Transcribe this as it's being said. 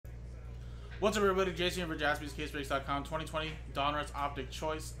What's up, everybody? Jason here for JaspysCaseBreaks.com. 2020 Donruss Optic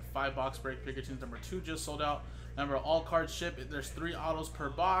Choice 5-box break. Picker teams number 2 just sold out. Remember, all cards ship. There's 3 autos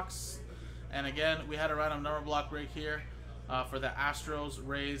per box. And again, we had a random number block break here for the Astros,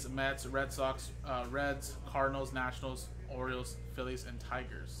 Rays, Mets, Red Sox, Reds, Cardinals, Nationals, Orioles, Phillies, and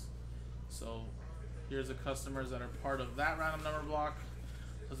Tigers. So here's the customers that are part of that random number block.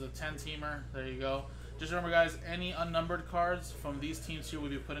 This is a 10-teamer. There you go. Just remember, guys, any unnumbered cards from these teams here will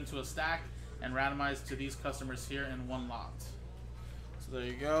be put into a stack and randomized to these customers here in one lot. So there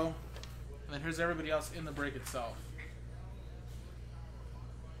you go. And then here's everybody else in the break itself.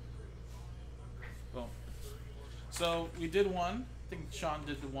 Boom. So we did one. I think Sean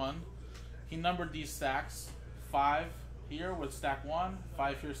did the one. He numbered these stacks. 5 here with stack 1,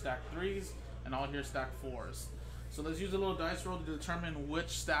 5 here stack 3s, and all here stack 4s. So let's use a little dice roll to determine which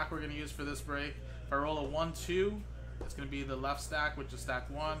stack we're going to use for this break. If I roll a 1-2, it's going to be the left stack, which is stack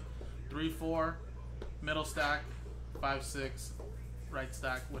 1. 3-4, middle stack, 5-6, right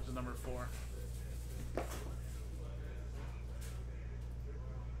stack, which is number 4.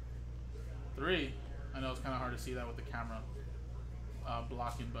 Three. I know it's kind of hard to see that with the camera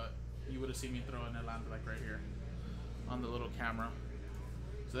blocking, but you would have seen me throw in it landed like right here on the little camera.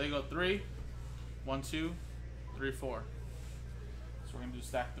 So there you go. 3, 1, 2, 3, 4. So we're gonna do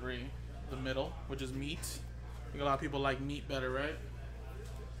stack 3, the middle, which is meat. I think a lot of people like meat better, right?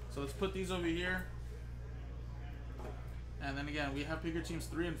 So let's put these over here. And then again, we have picker teams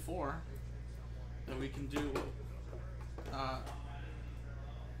 3 and 4 that we can do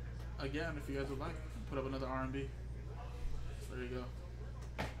again if you guys would like. Put up another R&B. So there you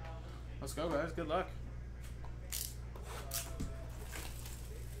go. Let's go, guys. Good luck.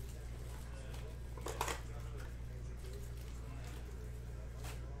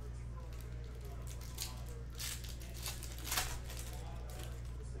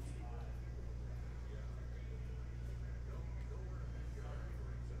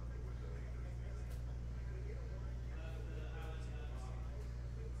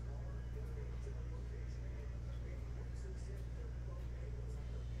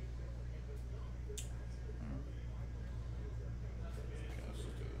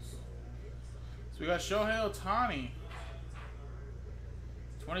 We got Shohei Ohtani,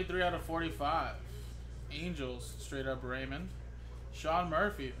 23 out of 45. Angels, straight up Raymond. Sean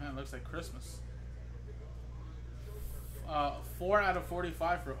Murphy, man, looks like Christmas. 4 out of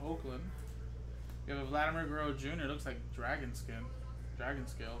 45 for Oakland. We have a Vladimir Guerrero Jr., looks like Dragon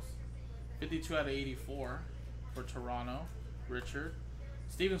Scales. 52 out of 84 for Toronto. Richard.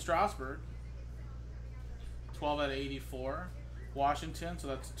 Steven Strasburg, 12 out of 84. Washington, so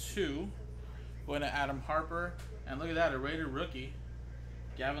that's 2. Going to Adam Harper, and look at that, a Raider rookie,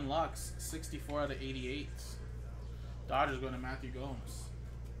 Gavin Lux, 64 out of 88. Dodgers going to Matthew Gomes.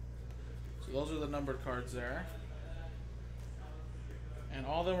 So those are the numbered cards there. And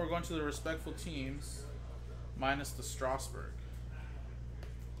all of them were going to the respectful teams, minus the Strasburg.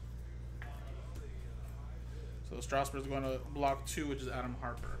 So Strasburg is going to block 2, which is Adam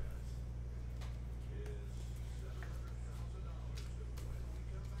Harper.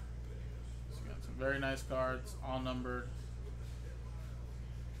 Very nice cards, all numbered.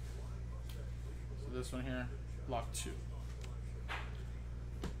 So this one here, block 2.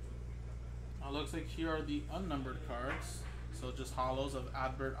 Now it looks like here are the unnumbered cards. So just hollows of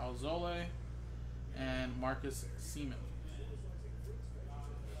Adbert Alzolay and Marcus Seaman.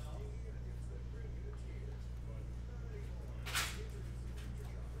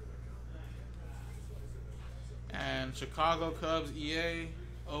 And Chicago Cubs, EA,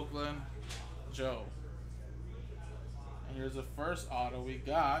 Oakland, Joe. And here's the first auto. We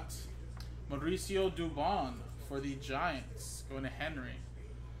got Mauricio Dubon for the Giants, going to Henry,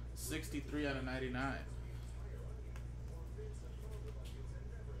 63 out of 99.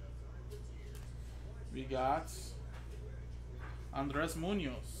 We got Andres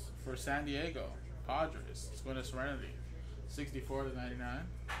Munoz for San Diego Padres. It's going to Serenity, 64 out of 99.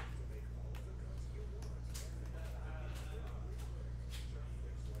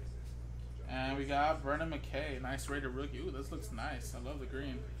 And we got Vernon McKay, nice Raider rookie. Ooh, this looks nice. I love the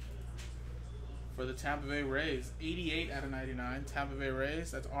green. For the Tampa Bay Rays, 88 out of 99. Tampa Bay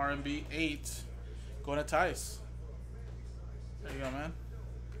Rays, that's R&B 8. Going to Tice. There you go, man.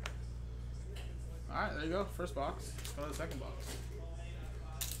 Alright, there you go. First box. Let's go to the second box.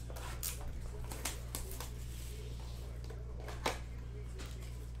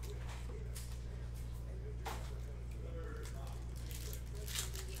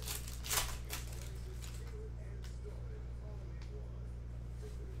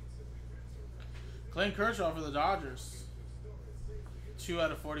 Clayton Kershaw for the Dodgers. 2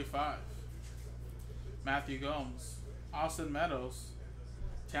 out of 45. Matthew Gomes. Austin Meadows.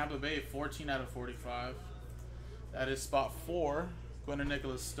 Tampa Bay, 14 out of 45. That is spot 4. Going to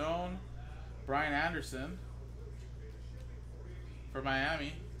Nicholas Stone. Brian Anderson. For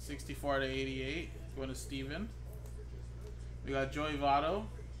Miami, 64 out of 88. Going to Steven. We got Joey Votto.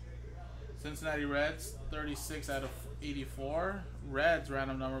 Cincinnati Reds, 36 out of 84. Reds,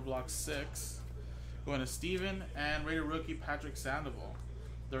 random number block 6. Going to Steven. And rated rookie Patrick Sandoval,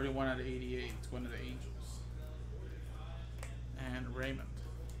 31 out of 88. It's going to the Angels. And Raymond.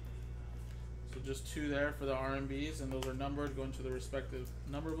 So just 2 there for the RMBs, and those are numbered, going to the respective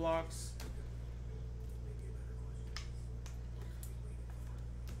number blocks.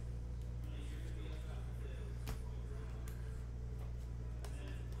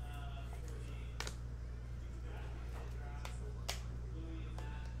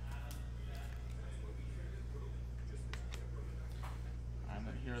 And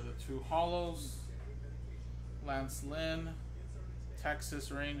then here are the 2 holos. Lance Lynn,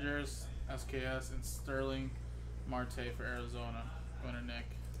 Texas Rangers, SKS, and Sterling Marte for Arizona. Going to Nick.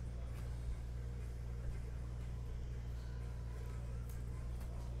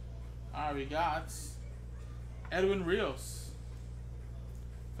 Alright, we got Edwin Rios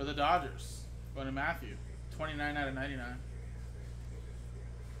for the Dodgers. Going to Matthew. 29 out of 99.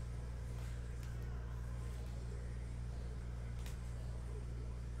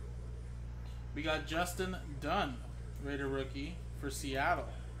 We got Justin Dunn, rated rookie for Seattle.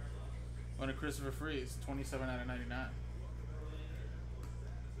 Going to Christopher Freeze, 27 out of 99.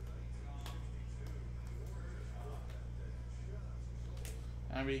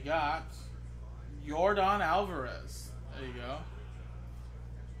 And we got Yordan Alvarez. There you go.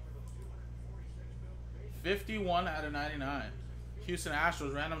 51 out of 99. Houston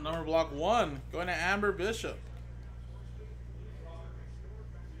Astros, random number block 1. Going to Amber Bishop.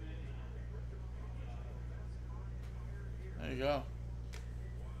 There you go.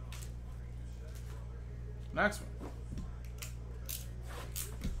 Next one.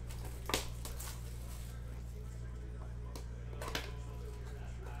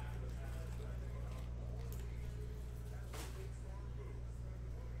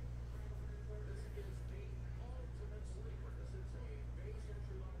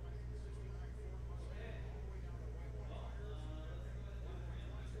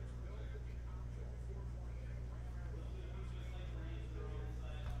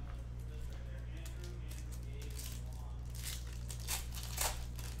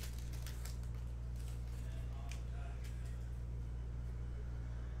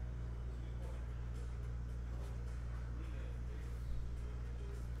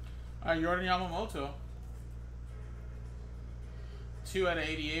 Alright, Jordan Yamamoto. 2 out of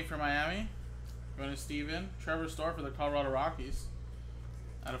 88 for Miami. Going to Steven. Trevor Story for the Colorado Rockies.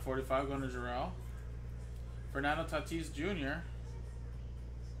 Out of 45, going to Jarrell. Fernando Tatis Jr.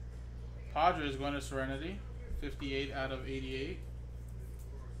 Padres going to Serenity. 58 out of 88.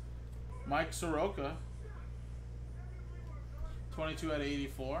 Mike Soroka. 22 out of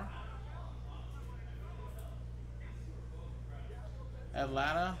 84.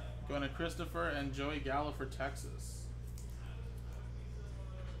 Atlanta. Going to Christopher and Joey Gallo for Texas.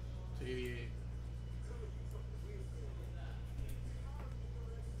 To 88.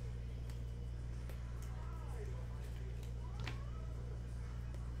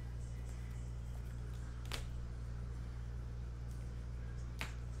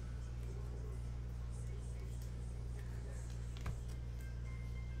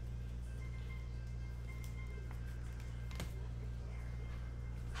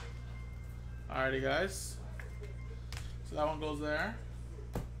 Alrighty, guys. So that one goes there.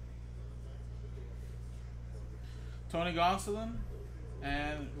 Tony Gonsolin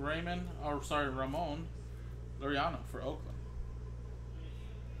and Ramon Laureano for Oakland.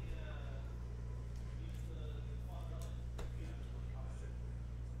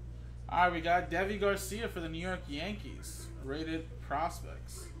 Alright, we got Devi Garcia for the New York Yankees. Rated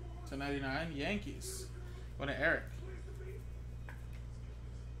prospects to 99. Yankees. Going to Eric.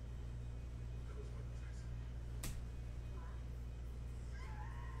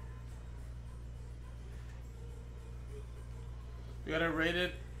 We got a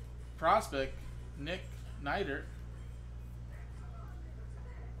rated prospect, Nick Neidert.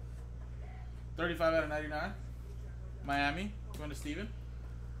 35 out of 99. Miami. Going to Steven.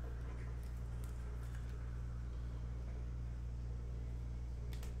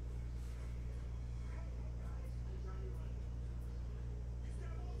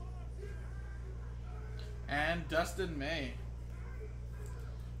 And Dustin May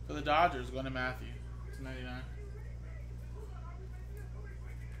for the Dodgers, going to Matthew. It's 99.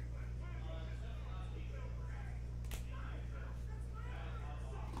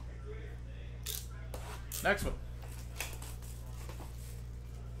 Next one.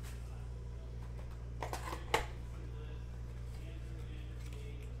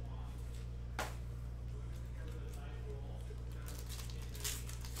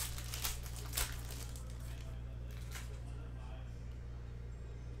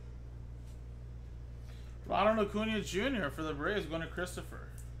 Ronald Acuna Jr. for the Braves going to Christopher.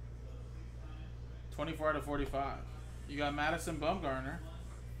 24 out of 45. You got Madison Bumgarner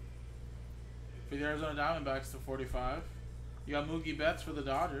for the Arizona Diamondbacks to 45. You got Mookie Betts for the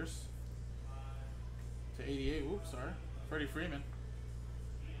Dodgers to 88. Oops, sorry. Freddie Freeman.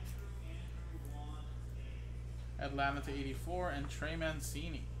 Atlanta to 84. And Trey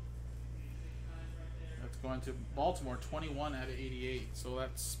Mancini. That's going to Baltimore, 21 out of 88. So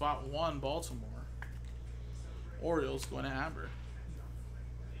that's spot 1, Baltimore. Orioles going to Amber.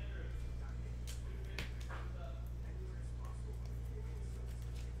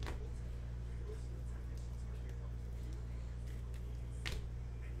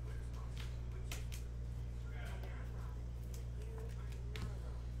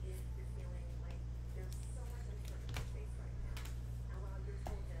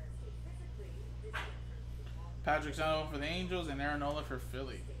 Patrick Sandoval for the Angels and Aaron Nola for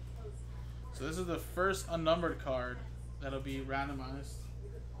Philly. So this is the first unnumbered card that'll be randomized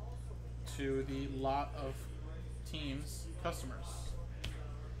to the lot of teams, customers.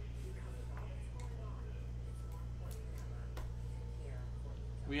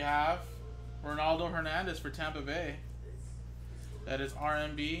 We have Ronaldo Hernandez for Tampa Bay. That is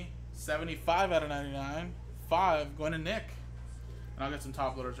RMB, 75 out of 99. 5 going to Nick. And I'll get some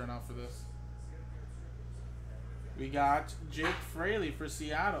top loaders right now for this. We got Jake Fraley for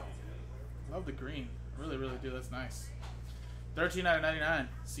Seattle. Love the green. Really, really do. That's nice. 13 out of 99.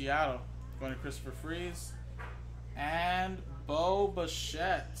 Seattle. Going to Christopher Freeze. And Bo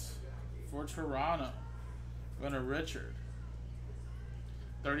Bichette for Toronto. Going to Richard.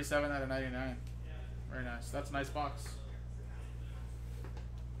 37 out of 99. Very nice. That's a nice box.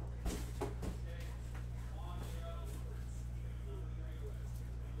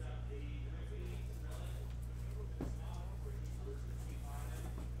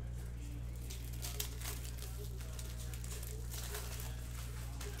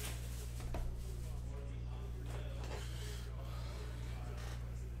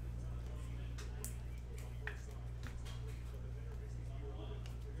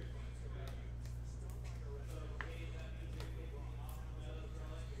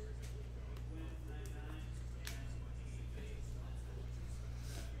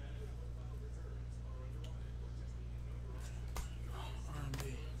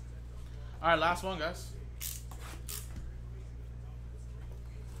 All right, last one, guys.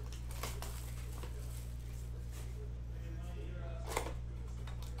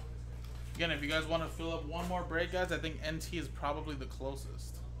 Again, if you guys want to fill up one more break, guys, I think NT is probably the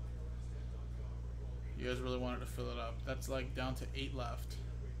closest. You guys really wanted to fill it up. That's like down to 8 left.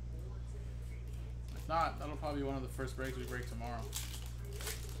 If not, that'll probably be one of the first breaks we break tomorrow.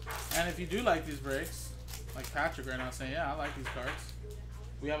 And if you do like these breaks, like Patrick right now saying, yeah, I like these cards.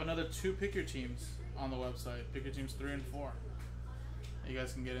 We have another 2 pick your teams on the website. Pick your teams 3 and 4. You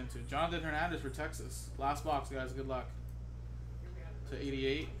guys can get into. Jonathan Hernandez for Texas. Last box, guys. Good luck. To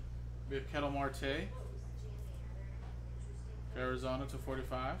 88. We have Ketel Marte for Arizona to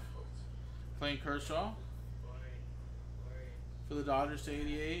 45. Clayton Kershaw for the Dodgers to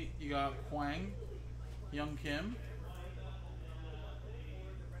 88. You got Hwang, Young Kim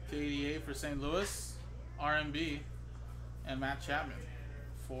to 88 for St. Louis. RMB and Matt Chapman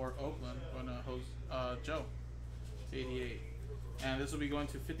for Oakland, going to Joe to 88. And this will be going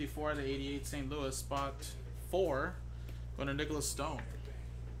to 54 out of 88 St. Louis. Spot 4 going to Nicholas Stone.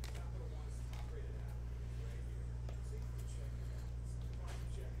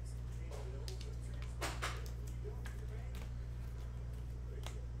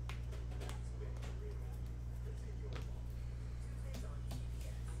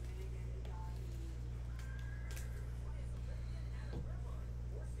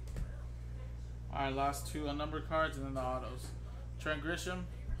 Alright, last 2 unnumbered cards and then the autos. Trent Grisham,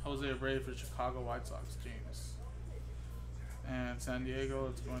 Jose Abreu for Chicago White Sox, James. And San Diego,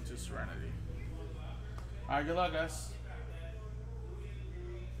 it's going to Serenity. Alright, good luck, guys.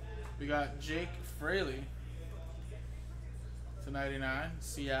 We got Jake Fraley to 99,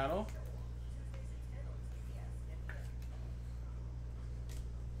 Seattle.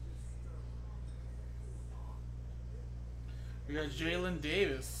 We got Jalen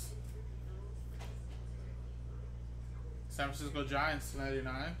Davis, San Francisco Giants to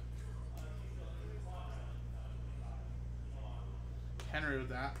 99. Henry with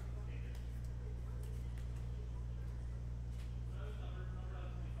that.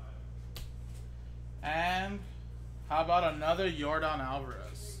 And how about another Yordan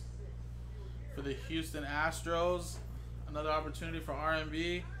Alvarez for the Houston Astros? Another opportunity for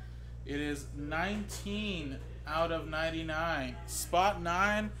RMB. It is 19 out of 99. Spot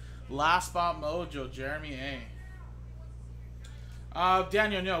 9, last spot mojo, Jeremy A.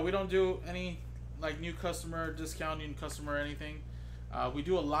 Daniel, no, we don't do any like new customer discounting, customer anything. We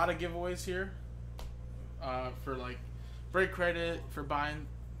do a lot of giveaways here for like break credit for buying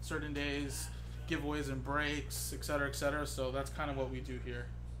certain days, giveaways and breaks, etc., etc. So that's kind of what we do here.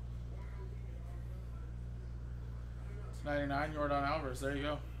 It's 99 Yordan Alvarez. There you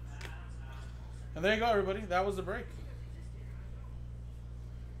go. And there you go, everybody. That was the break.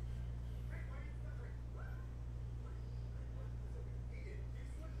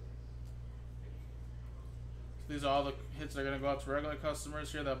 So these are all the hits that are going to go out to regular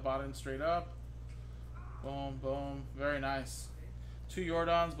customers here that bought in straight up. Boom, boom. Very nice. 2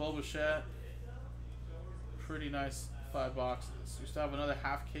 Yordans, Boba. Pretty nice 5 boxes. We still have another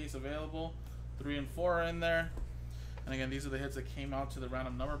half case available. 3 and 4 are in there. And again, these are the hits that came out to the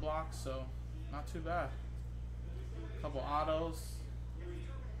random number block, so not too bad. A couple autos.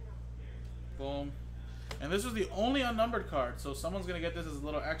 Boom. And this was the only unnumbered card, so someone's going to get this as a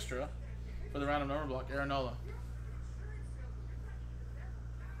little extra for the random number block. Aaronola.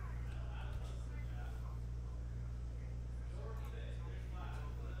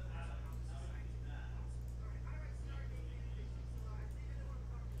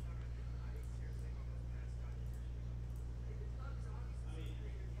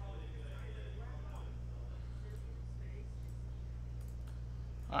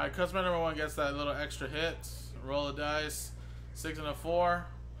 Alright, customer number 1 gets that little extra hit. Roll the dice. 6 and a 4.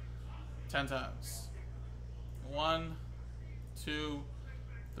 10 times. 1, 2,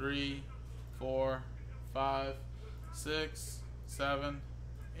 3, 4, 5, 6, 7,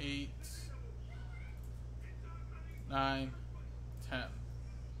 8, 9, 10.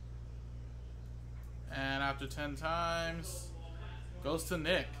 And after 10 times, goes to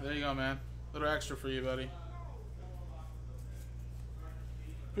Nick. There you go, man. Little extra for you, buddy.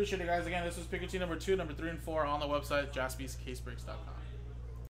 Appreciate it, guys. Again, this was Pikachu number 2, number 3 and 4 on the website, jaspyscasebreaks.com.